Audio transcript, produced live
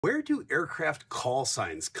Where do aircraft call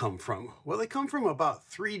signs come from? Well, they come from about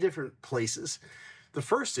three different places. The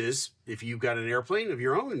first is if you've got an airplane of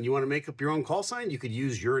your own and you want to make up your own call sign, you could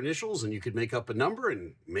use your initials and you could make up a number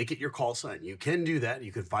and make it your call sign. You can do that.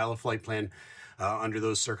 You could file a flight plan under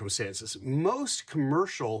those circumstances. Most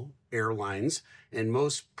commercial airlines and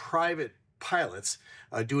most private pilots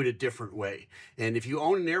do it a different way. And if you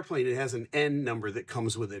own an airplane, it has an N number that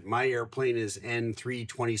comes with it. My airplane is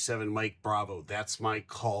N327 Mike Bravo. That's my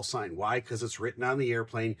call sign. Why? Because it's written on the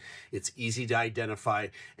airplane. It's easy to identify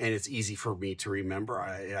and it's easy for me to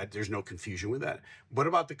remember. There's no confusion with that. What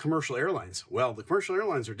about the commercial airlines? Well, the commercial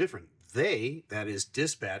airlines are different. That is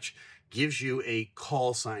dispatch, gives you a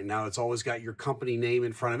call sign. Now, it's always got your company name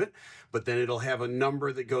in front of it, but then it'll have a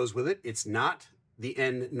number that goes with it. It's not the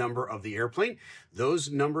N number of the airplane.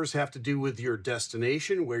 Those numbers have to do with your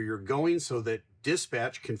destination, where you're going, so that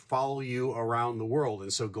dispatch can follow you around the world.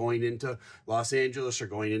 And so going into Los Angeles or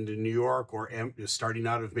going into New York or starting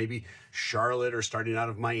out of maybe Charlotte or starting out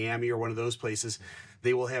of Miami or one of those places,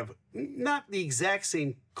 they will have not the exact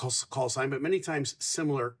same call sign, but many times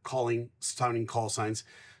similar sounding call signs.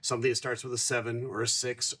 Something that starts with a 7 or a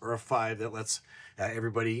 6 or a 5 that lets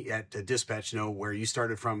everybody at dispatch know where you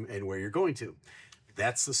started from and where you're going to.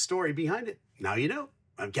 That's the story behind it. Now you know.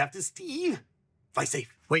 I'm Captain Steve. Fly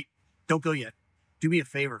safe. Wait, don't go yet. Do me a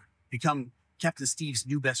favor. Become Captain Steve's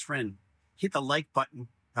new best friend. Hit the like button,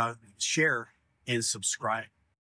 share, and subscribe.